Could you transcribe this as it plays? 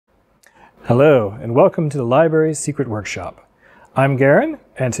Hello, and welcome to the library's secret workshop. I'm Garen,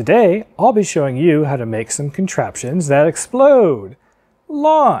 and today I'll be showing you how to make some contraptions that explode,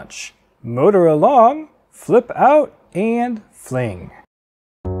 launch, motor along, flip out, and fling.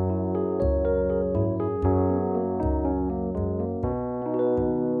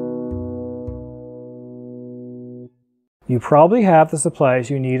 You probably have the supplies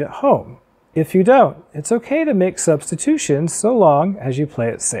you need at home. If you don't, it's okay to make substitutions so long as you play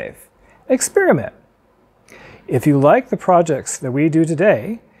it safe. Experiment. If you like the projects that we do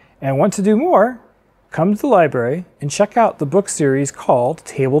today and want to do more, come to the library and check out the book series called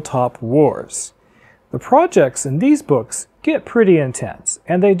Tabletop Wars. The projects in these books get pretty intense,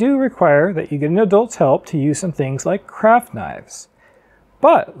 and they do require that you get an adult's help to use some things like craft knives.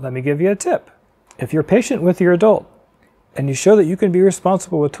 But let me give you a tip. If you're patient with your adult and you show that you can be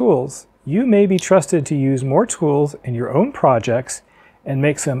responsible with tools, you may be trusted to use more tools in your own projects and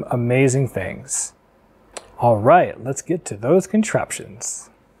make some amazing things. All right, let's get to those contraptions.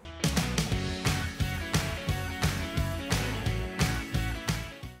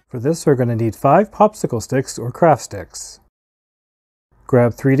 For this, we're going to need 5 popsicle sticks or craft sticks.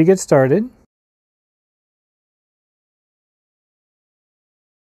 Grab 3 to get started.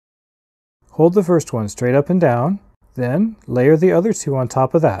 Hold the first one straight up and down, then layer the other 2 on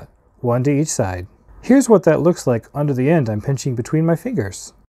top of that, 1 to each side. Here's what that looks like under the end I'm pinching between my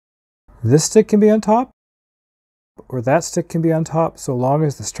fingers. This stick can be on top, or that stick can be on top, so long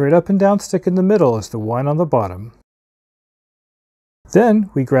as the straight up and down stick in the middle is the one on the bottom.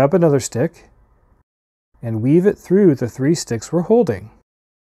 Then we grab another stick and weave it through the 3 sticks we're holding.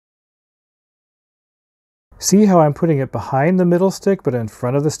 See how I'm putting it behind the middle stick but in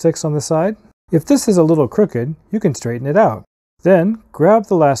front of the sticks on the side? If this is a little crooked, you can straighten it out. Then grab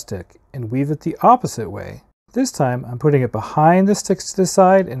the last stick and weave it the opposite way. This time I'm putting it behind the sticks to the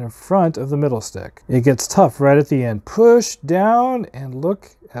side and in front of the middle stick. It gets tough right at the end. Push down and look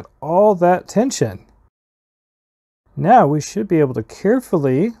at all that tension. Now we should be able to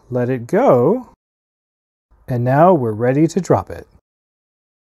carefully let it go. And now we're ready to drop it.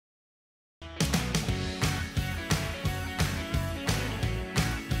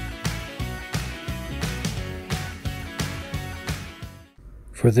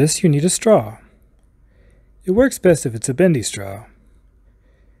 For this, you need a straw. It works best if it's a bendy straw.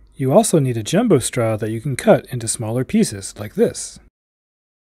 You also need a jumbo straw that you can cut into smaller pieces, like this.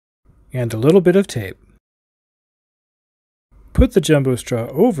 And a little bit of tape. Put the jumbo straw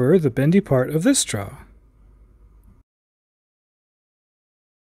over the bendy part of this straw.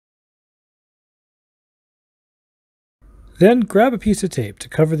 Then grab a piece of tape to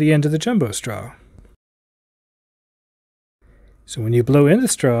cover the end of the jumbo straw. So when you blow in the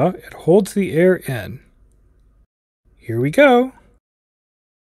straw, it holds the air in. Here we go!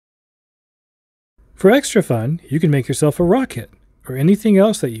 For extra fun, you can make yourself a rocket, or anything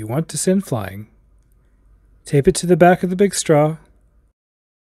else that you want to send flying. Tape it to the back of the big straw,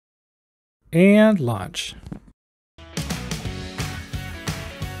 and launch.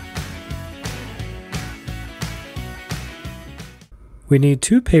 We need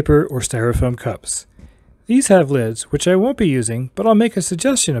 2 paper or styrofoam cups. These have lids, which I won't be using, but I'll make a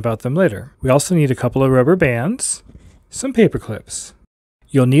suggestion about them later. We also need a couple of rubber bands, some paper clips.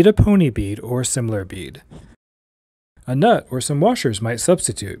 You'll need a pony bead or similar bead. A nut or some washers might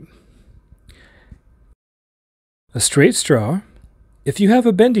substitute. A straight straw. If you have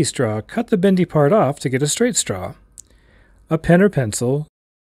a bendy straw, cut the bendy part off to get a straight straw. A pen or pencil,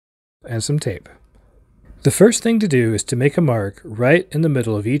 and some tape. The first thing to do is to make a mark right in the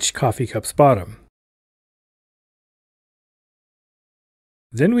middle of each coffee cup's bottom.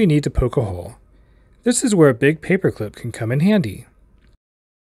 Then we need to poke a hole. This is where a big paper clip can come in handy.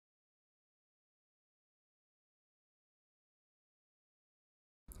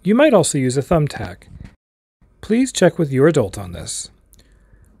 You might also use a thumbtack. Please check with your adult on this.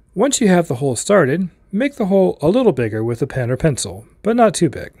 Once you have the hole started, make the hole a little bigger with a pen or pencil, but not too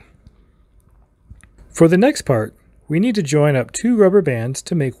big. For the next part, we need to join up 2 rubber bands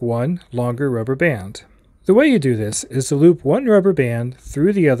to make 1 longer rubber band. The way you do this is to loop 1 rubber band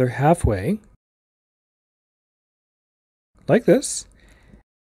through the other halfway, like this.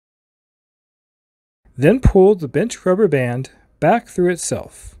 Then pull the bent rubber band back through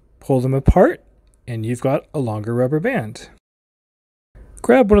itself. Pull them apart, and you've got a longer rubber band.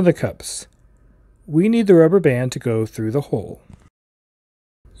 Grab one of the cups. We need the rubber band to go through the hole.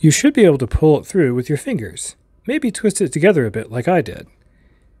 You should be able to pull it through with your fingers. Maybe twist it together a bit like I did.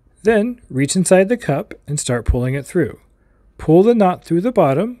 Then reach inside the cup and start pulling it through. Pull the knot through the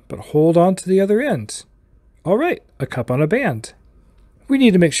bottom, but hold on to the other end. All right, a cup on a band. We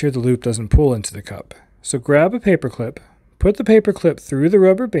need to make sure the loop doesn't pull into the cup. So grab a paper clip, put the paper clip through the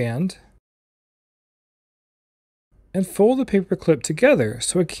rubber band, and fold the paper clip together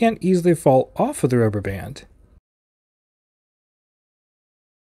so it can't easily fall off of the rubber band.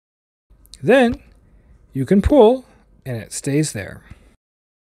 Then you can pull and it stays there.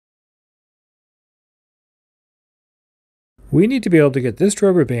 We need to be able to get this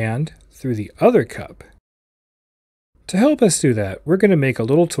rubber band through the other cup. To help us do that, we're going to make a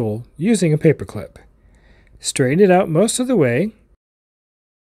little tool using a paper clip. Straighten it out most of the way,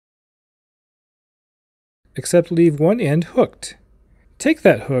 except leave one end hooked. Take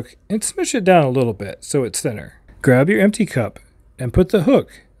that hook and smush it down a little bit so it's thinner. Grab your empty cup and put the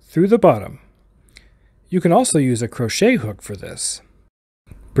hook through the bottom. You can also use a crochet hook for this.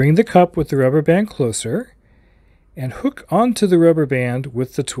 Bring the cup with the rubber band closer and hook onto the rubber band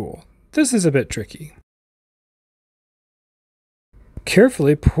with the tool. This is a bit tricky.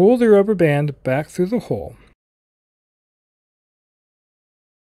 Carefully pull the rubber band back through the hole.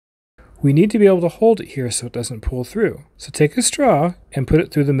 We need to be able to hold it here so it doesn't pull through. So take a straw and put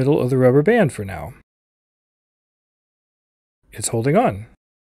it through the middle of the rubber band for now. It's holding on.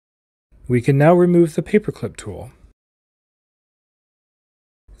 We can now remove the paperclip tool.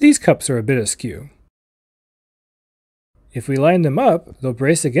 These cups are a bit askew. If we line them up, they'll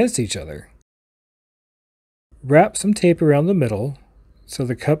brace against each other. Wrap some tape around the middle so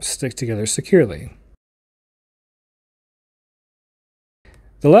the cups stick together securely.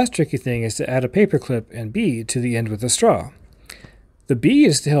 The last tricky thing is to add a paperclip and bead to the end with a straw. The bead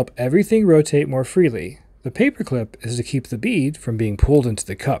is to help everything rotate more freely. The paperclip is to keep the bead from being pulled into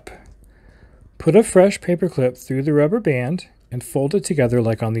the cup. Put a fresh paperclip through the rubber band and fold it together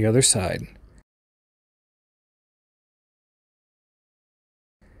like on the other side.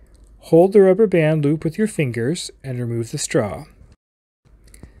 Hold the rubber band loop with your fingers and remove the straw.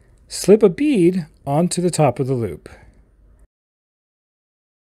 Slip a bead onto the top of the loop.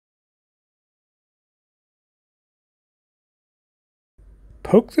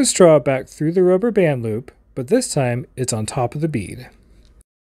 Poke the straw back through the rubber band loop, but this time it's on top of the bead.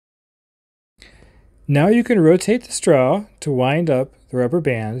 Now you can rotate the straw to wind up the rubber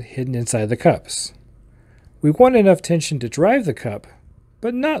band hidden inside the cups. We want enough tension to drive the cup,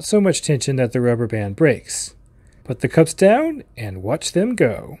 but not so much tension that the rubber band breaks. Put the cups down and watch them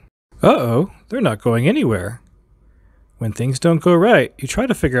go. Uh-oh, they're not going anywhere. When things don't go right, you try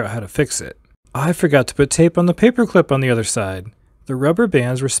to figure out how to fix it. I forgot to put tape on the paperclip on the other side. The rubber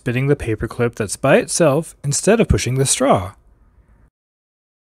bands were spinning the paperclip that's by itself instead of pushing the straw.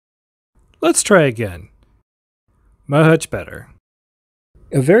 Let's try again. Much better.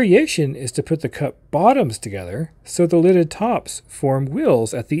 A variation is to put the cup bottoms together so the lidded tops form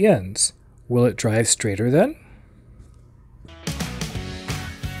wheels at the ends. Will it drive straighter then?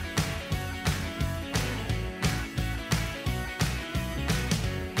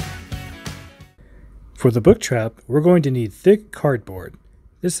 For the book trap, we're going to need thick cardboard.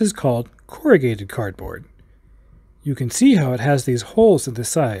 This is called corrugated cardboard. You can see how it has these holes in the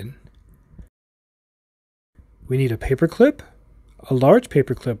side. We need a paper clip. A large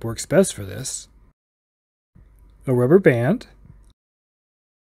paper clip works best for this. A rubber band.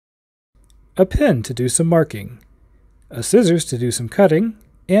 A pen to do some marking. A scissors to do some cutting,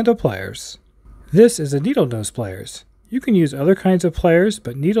 and a pliers. This is a needle nose pliers. You can use other kinds of pliers,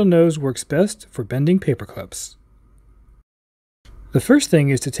 but needle nose works best for bending paper clips. The first thing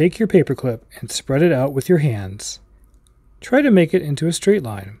is to take your paper clip and spread it out with your hands. Try to make it into a straight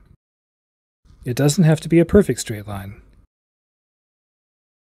line. It doesn't have to be a perfect straight line.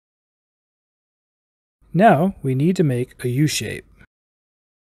 Now we need to make a U shape.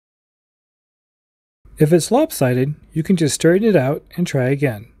 If it's lopsided, you can just straighten it out and try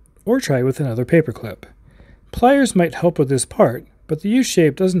again, or try with another paper clip. Pliers might help with this part, but the U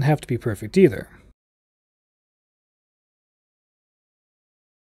shape doesn't have to be perfect either.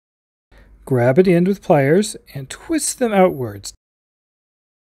 Grab an end with pliers and twist them outwards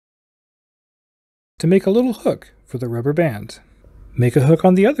to make a little hook for the rubber band. Make a hook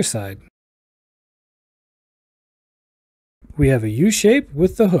on the other side. We have a U shape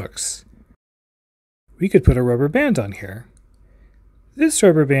with the hooks. We could put a rubber band on here. This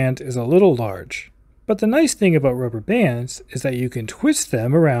rubber band is a little large. But the nice thing about rubber bands is that you can twist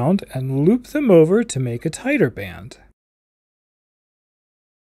them around and loop them over to make a tighter band.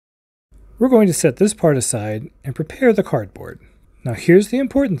 We're going to set this part aside and prepare the cardboard. Now here's the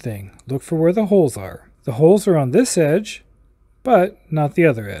important thing. Look for where the holes are. The holes are on this edge, but not the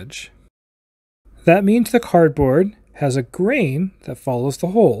other edge. That means the cardboard has a grain that follows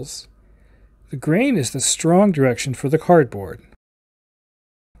the holes. The grain is the strong direction for the cardboard.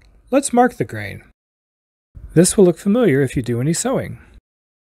 Let's mark the grain. This will look familiar if you do any sewing.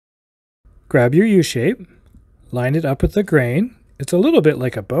 Grab your U-shape, line it up with the grain. It's a little bit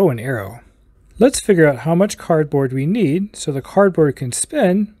like a bow and arrow. Let's figure out how much cardboard we need so the cardboard can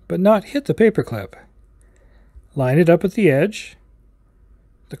spin but not hit the paperclip. Line it up at the edge.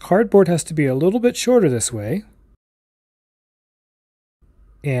 The cardboard has to be a little bit shorter this way,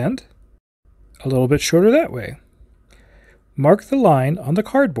 and a little bit shorter that way. Mark the line on the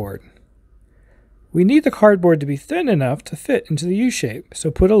cardboard. We need the cardboard to be thin enough to fit into the U-shape,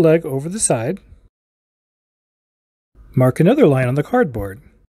 so put a leg over the side. Mark another line on the cardboard.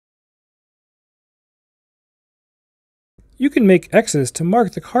 You can make X's to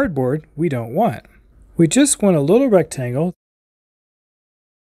mark the cardboard we don't want. We just want a little rectangle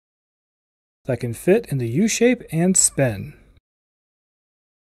that can fit in the U-shape and spin.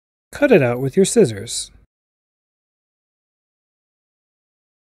 Cut it out with your scissors.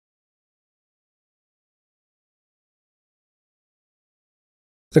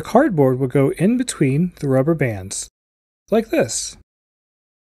 The cardboard will go in between the rubber bands, like this.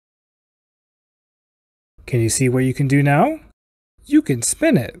 Can you see what you can do now? You can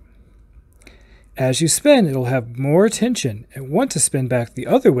spin it. As you spin, it'll have more tension and want to spin back the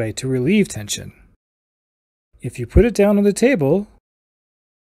other way to relieve tension. If you put it down on the table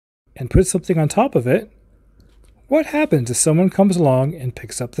and put something on top of it, what happens if someone comes along and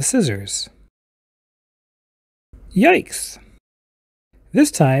picks up the scissors? Yikes! This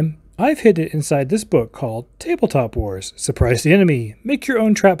time, I've hid it inside this book called Tabletop Wars, Surprise the Enemy, Make Your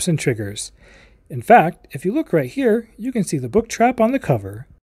Own Traps and Triggers. In fact, if you look right here, you can see the book trap on the cover.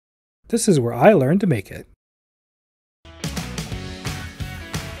 This is where I learned to make it.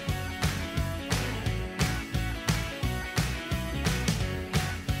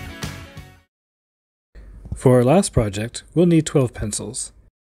 For our last project, we'll need 12 pencils.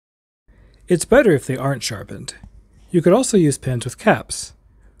 It's better if they aren't sharpened. You could also use pens with caps.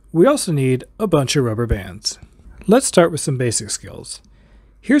 We also need a bunch of rubber bands. Let's start with some basic skills.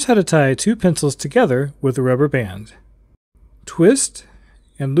 Here's how to tie 2 pencils together with a rubber band. Twist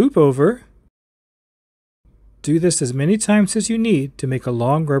and loop over. Do this as many times as you need to make a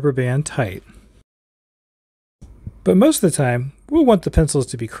long rubber band tight. But most of the time, we'll want the pencils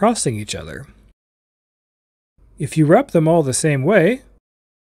to be crossing each other. If you wrap them all the same way,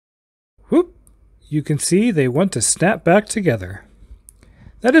 whoop, you can see they want to snap back together.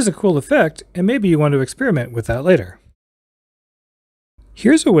 That is a cool effect, and maybe you want to experiment with that later.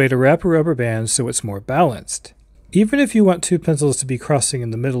 Here's a way to wrap a rubber band so it's more balanced. Even if you want 2 pencils to be crossing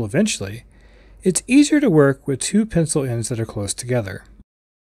in the middle eventually, it's easier to work with 2 pencil ends that are close together.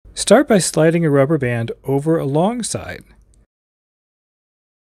 Start by sliding a rubber band over alongside.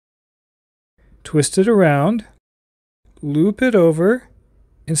 Twist it around, loop it over,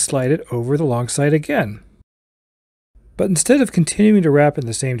 and slide it over the long side again. But instead of continuing to wrap in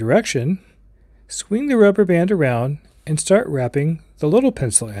the same direction, swing the rubber band around and start wrapping the little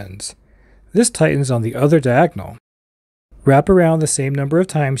pencil ends. This tightens on the other diagonal. Wrap around the same number of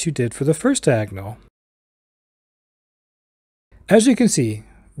times you did for the first diagonal. As you can see,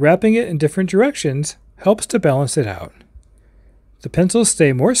 wrapping it in different directions helps to balance it out. The pencils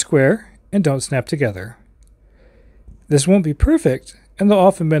stay more square and don't snap together. This won't be perfect, and they'll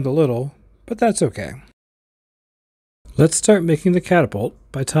often bend a little, but that's okay. Let's start making the catapult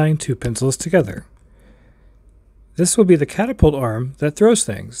by tying 2 pencils together. This will be the catapult arm that throws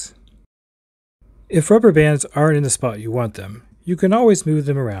things. If rubber bands aren't in the spot you want them, you can always move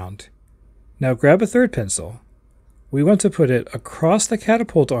them around. Now grab a third pencil. We want to put it across the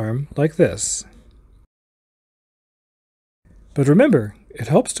catapult arm like this. But remember, it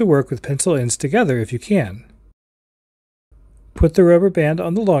helps to work with pencil ends together if you can. Put the rubber band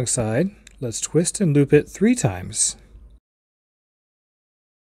on the long side. Let's twist and loop it 3 times.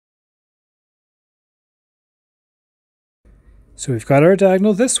 So we've got our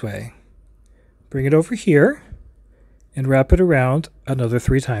diagonal this way. Bring it over here and wrap it around another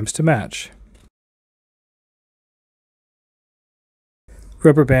 3 times to match.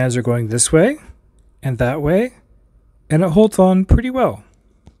 Rubber bands are going this way and that way, and it holds on pretty well.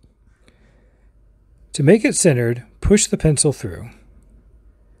 To make it centered, push the pencil through.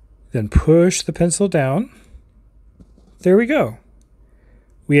 Then push the pencil down. There we go.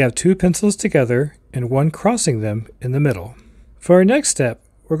 We have 2 pencils together and 1 crossing them in the middle. For our next step,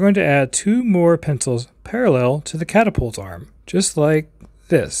 we're going to add 2 more pencils parallel to the catapult arm, just like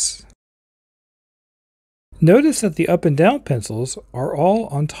this. Notice that the up and down pencils are all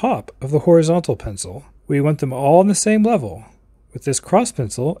on top of the horizontal pencil. We want them all on the same level, with this cross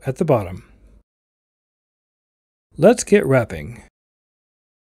pencil at the bottom. Let's get wrapping.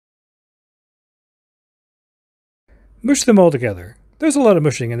 Mush them all together. There's a lot of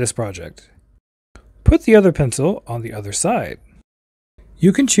mushing in this project. Put the other pencil on the other side.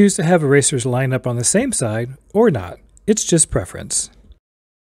 You can choose to have erasers line up on the same side or not. It's just preference.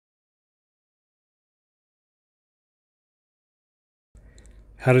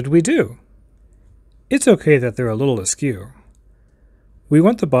 How did we do? It's okay that they're a little askew. We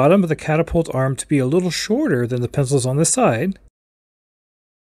want the bottom of the catapult arm to be a little shorter than the pencils on the side,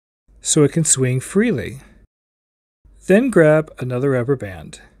 so it can swing freely. Then grab another rubber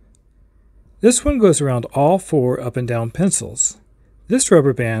band. This one goes around all 4 up and down pencils. This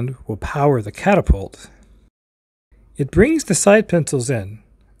rubber band will power the catapult. It brings the side pencils in.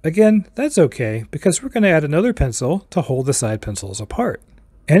 Again, that's okay because we're going to add another pencil to hold the side pencils apart.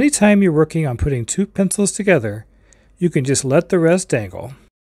 Anytime you're working on putting 2 pencils together, you can just let the rest dangle.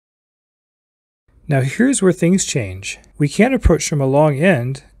 Now here's where things change. We can't approach from a long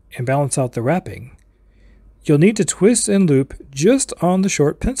end and balance out the wrapping. You'll need to twist and loop just on the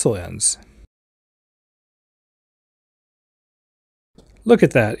short pencil ends. Look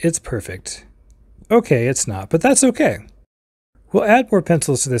at that, it's perfect. Okay, it's not, but that's okay. We'll add more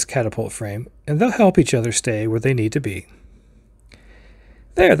pencils to this catapult frame, and they'll help each other stay where they need to be.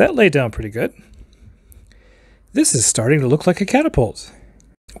 There, that laid down pretty good. This is starting to look like a catapult.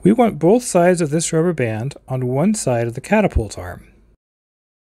 We want both sides of this rubber band on one side of the catapult arm.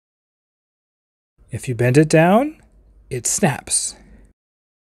 If you bend it down, it snaps.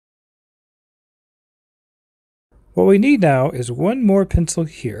 What we need now is one more pencil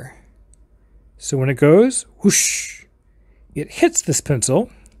here. So when it goes, whoosh, it hits this pencil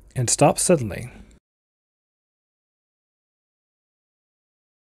and stops suddenly.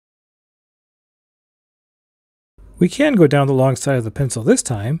 We can go down the long side of the pencil this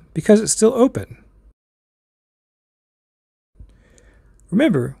time because it's still open.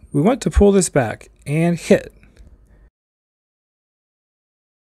 Remember, we want to pull this back and hit.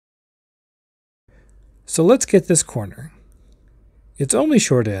 So let's get this corner. It's only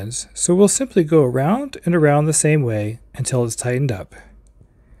short ends, so we'll simply go around and around the same way until it's tightened up.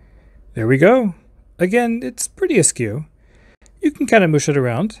 There we go. Again, it's pretty askew. You can kind of mush it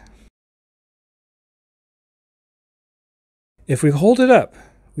around. If we hold it up,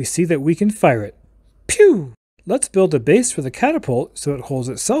 we see that we can fire it. Pew! Let's build a base for the catapult so it holds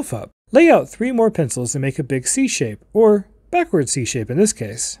itself up. Lay out 3 more pencils and make a big C shape, or backward C shape in this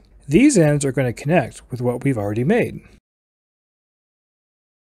case. These ends are going to connect with what we've already made.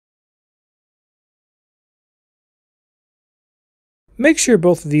 Make sure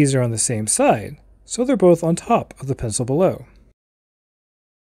both of these are on the same side, so they're both on top of the pencil below.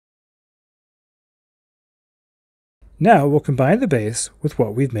 Now we'll combine the base with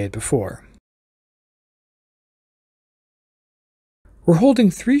what we've made before. We're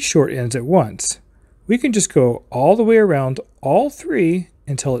holding 3 short ends at once. We can just go all the way around all 3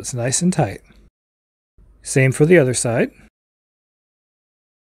 until it's nice and tight. Same for the other side.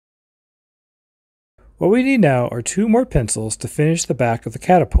 What we need now are 2 more pencils to finish the back of the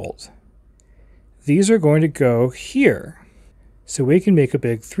catapult. These are going to go here, so we can make a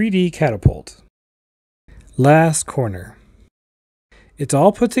big 3D catapult. Last corner. It's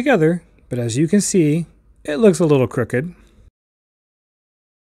all put together, but as you can see, it looks a little crooked.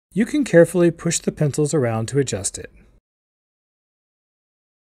 You can carefully push the pencils around to adjust it.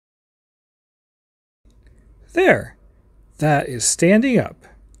 There! That is standing up.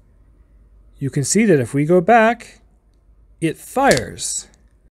 You can see that if we go back, it fires.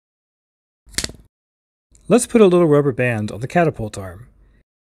 Let's put a little rubber band on the catapult arm.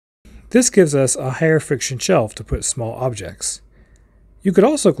 This gives us a higher friction shelf to put small objects. You could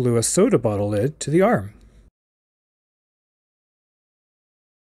also glue a soda bottle lid to the arm.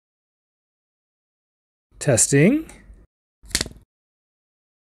 Testing.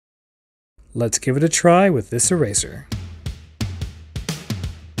 Let's give it a try with this eraser.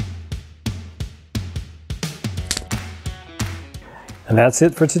 And that's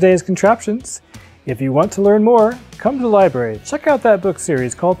it for today's Contraptions. If you want to learn more, come to the library. Check out that book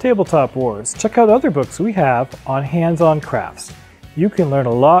series called Tabletop Wars. Check out other books we have on hands-on crafts. You can learn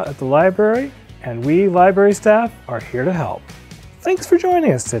a lot at the library, and we library staff are here to help. Thanks for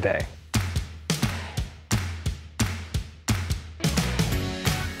joining us today.